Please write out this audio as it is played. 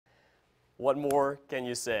What more can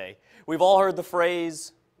you say? We've all heard the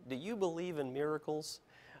phrase, do you believe in miracles?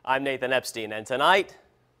 I'm Nathan Epstein, and tonight,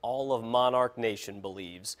 all of Monarch Nation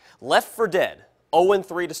believes. Left for dead,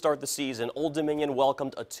 0-3 to start the season, Old Dominion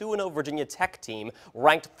welcomed a 2-0 Virginia Tech team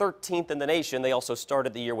ranked 13th in the nation. They also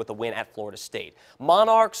started the year with a win at Florida State.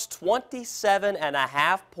 Monarchs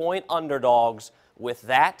 27.5-point underdogs. With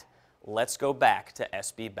that, let's go back to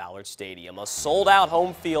SB Ballard Stadium. A sold-out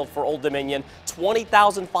home field for Old Dominion,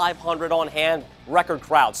 20,500 on hand, record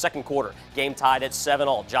crowd. Second quarter, game tied at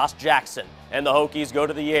 7-all. Josh Jackson and the Hokies go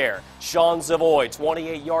to the air. Sean Zavoy,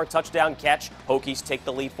 28-yard touchdown catch. Hokies take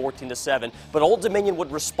the lead 14-7, but Old Dominion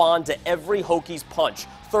would respond to every Hokies punch.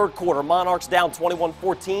 Third quarter, Monarchs down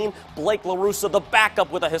 21-14. Blake LaRussa, the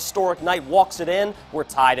backup with a historic night, walks it in. We're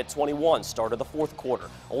tied at 21. Start of the fourth quarter.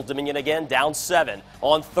 Old Dominion again down 7.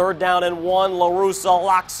 On third down and 1, LaRussa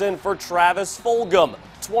locks in for Travis Fulgham.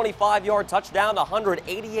 25-yard touchdown,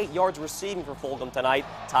 188 yards receiving for Fulgham tonight.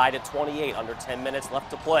 Tied at 28, under 10 minutes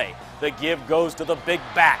left to play. The give goes to the big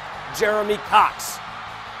back, Jeremy Cox.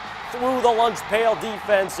 Through the lunch pail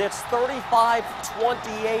defense, it's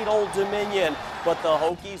 35-28 Old Dominion. But the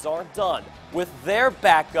Hokies aren't done. With their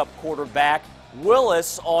backup quarterback,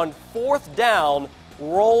 Willis, on fourth down,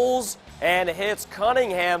 rolls and hits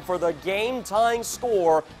Cunningham for the game-tying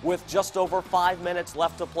score with just over 5 minutes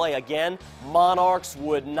left to play. Again, Monarchs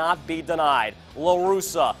would not be denied.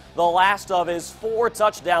 LaRussa, the last of his 4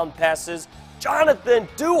 touchdown passes. Jonathan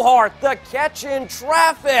Duhart, the catch in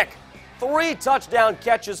traffic. 3 touchdown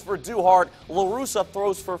catches for Duhart. LaRussa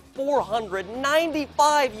throws for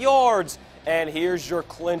 495 yards. And here's your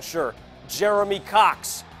clincher, Jeremy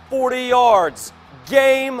Cox, 40 yards.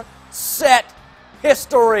 Game, set,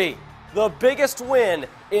 history. The biggest win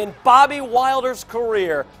in Bobby Wilder's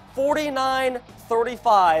career,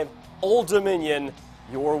 49-35, Old Dominion,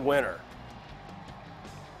 your winner.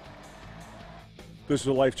 This is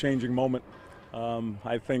a life-changing moment.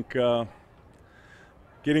 I think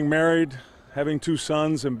getting married, having 2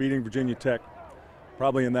 sons, and beating Virginia Tech,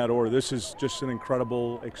 probably in that order. This is just an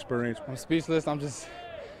incredible experience. I'm speechless.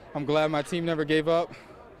 I'm glad my team never gave up.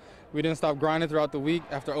 We didn't stop grinding throughout the week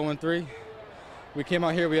after 0-3. We came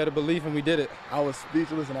out here, we had a belief, and we did it. I was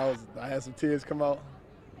speechless, and I had some tears come out,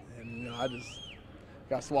 and I just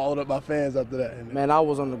got swallowed up by fans after that. Man, I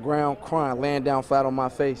was on the ground crying, laying down flat on my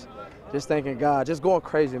face, just thanking God, just going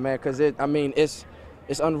crazy, man, because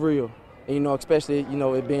it's unreal. And, especially,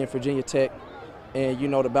 it being Virginia Tech, and,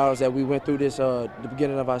 the battles that we went through this, the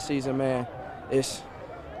beginning of our season, man, it's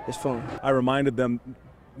fun. I reminded them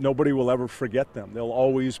nobody will ever forget them. They'll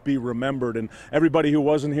always be remembered, and everybody who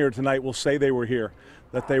wasn't here tonight will say they were here,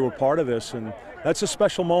 that they were part of this, and that's a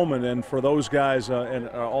special moment. And for those guys and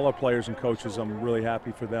all our players and coaches, I'm really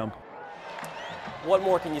happy for them. What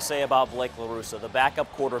more can you say about Blake LaRussa? The backup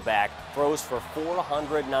quarterback throws for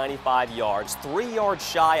 495 yards, 3 yards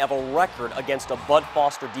shy of a record against a Bud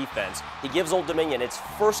Foster defense. He gives Old Dominion its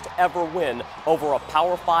first ever win over a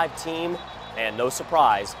Power 5 team, and no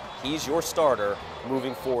surprise, he's your starter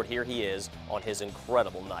moving forward. Here he is on his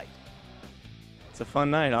incredible night. It's a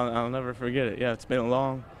fun night. I'll never forget it. Yeah, it's been a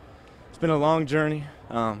long journey.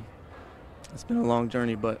 It's been a long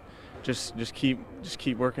journey, but just keep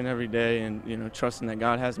working every day, and trusting that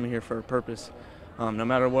God has me here for a purpose. No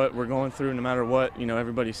matter what we're going through, no matter what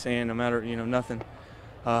everybody's saying, no matter nothing.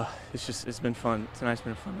 It's been fun. Tonight's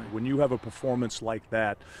been a fun night. When you have a performance like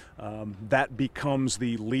that, that becomes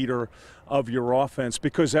the leader of your offense,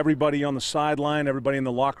 because everybody on the sideline, everybody in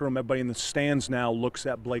the locker room, everybody in the stands now looks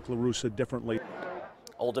at Blake LaRussa differently.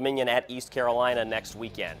 Old Dominion at East Carolina next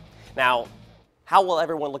weekend. Now, how will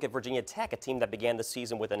everyone look at Virginia Tech, a team that began the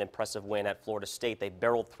season with an impressive win at Florida State? They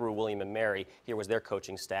barreled through William & Mary. Here was their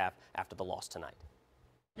coaching staff after the loss tonight.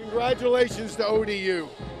 Congratulations to ODU.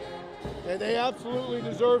 And they absolutely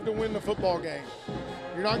deserve to win the football game.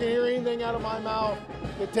 You're not going to hear anything out of my mouth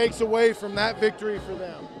that takes away from that victory for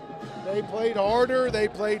them. They played harder, they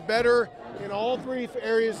played better in all 3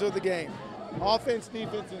 areas of the game: offense,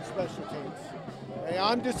 defense, and special teams. Hey,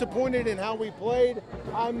 I'm disappointed in how we played.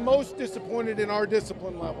 I'm most disappointed in our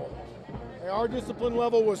discipline level. Hey, our discipline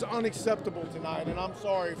level was unacceptable tonight, and I'm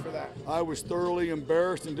sorry for that. I was thoroughly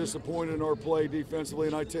embarrassed and disappointed in our play defensively,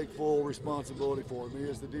 and I take full responsibility for it. Me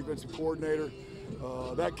as the defensive coordinator,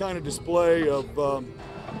 that kind of display of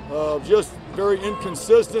just very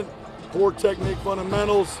inconsistent, poor technique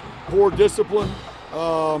fundamentals, poor discipline,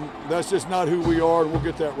 that's just not who we are, and we'll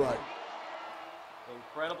get that right.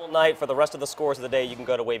 Incredible night. For the rest of the scores of the day, you can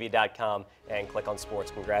go to wavy.com and click on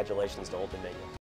sports. Congratulations to Old Dominion.